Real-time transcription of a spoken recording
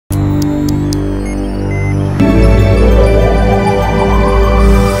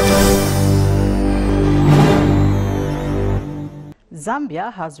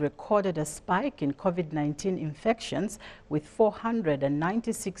Zambia has recorded a spike in COVID-19 infections with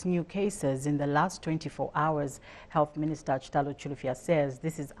 496 new cases in the last 24 hours. Health Minister CHITALU CHILUFYA says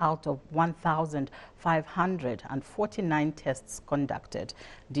this is out of 1,549 tests conducted.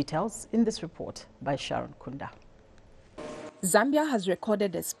 Details in this report by Sharon Kunda. Zambia has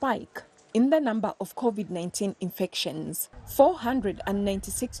recorded a spike in the number of COVID-19 infections.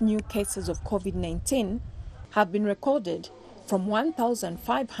 496 new cases of COVID-19 have been recorded from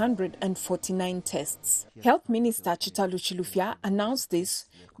 1,549 tests. Health Minister CHITALU CHILUFYA announced this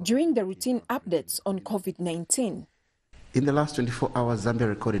during the routine updates on COVID-19. In the last 24 hours, Zambia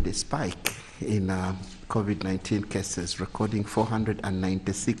recorded a spike in COVID-19 cases, recording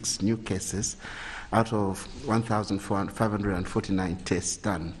 496 new cases out of 1,549 tests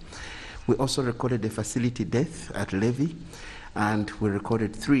done. We also recorded a facility death at Levy, and we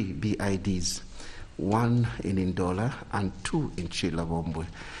recorded 3 BIDs. 1 in Ndola and 2 in Chilabombwe.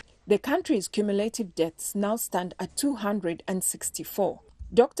 The country's cumulative deaths now stand at 264.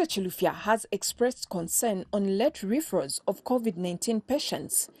 Dr. Chilufya has expressed concern on late referrals of COVID-19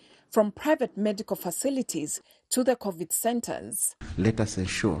 patients from private medical facilities to the COVID centers. Let us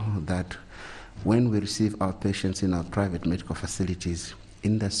ensure that when we receive our patients in our private medical facilities,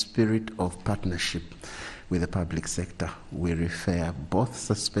 in the spirit of partnership with the public sector, we refer both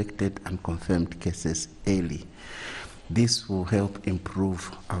suspected and confirmed cases early. This will help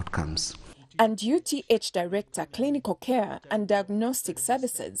improve outcomes. And UTH Director, Clinical Care and Diagnostic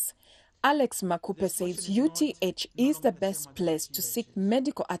Services, Alex Makupe says UTH is the best place to seek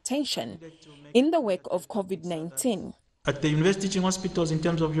medical attention in the wake of COVID-19. At the university teaching hospitals, in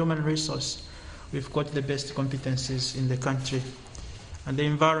terms of human resource, we've got the best competencies in the country. And the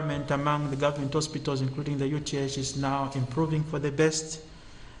environment among the government hospitals, including the UTH, is now improving for the best.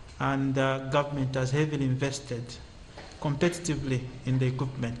 And the government has heavily invested competitively in the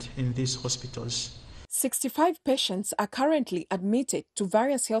equipment in these hospitals. 65 patients are currently admitted to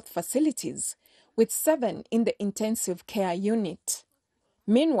various health facilities, with 7 in the intensive care unit.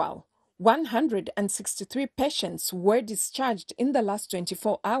 Meanwhile, 163 patients were discharged in the last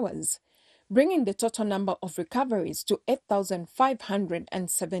 24 hours, bringing the total number of recoveries to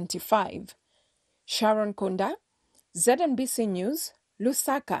 8,575. Sharon Kunda, ZNBC News,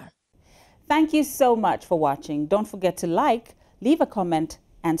 Lusaka. Thank you so much for watching. Don't forget to like, leave a comment,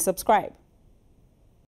 and subscribe.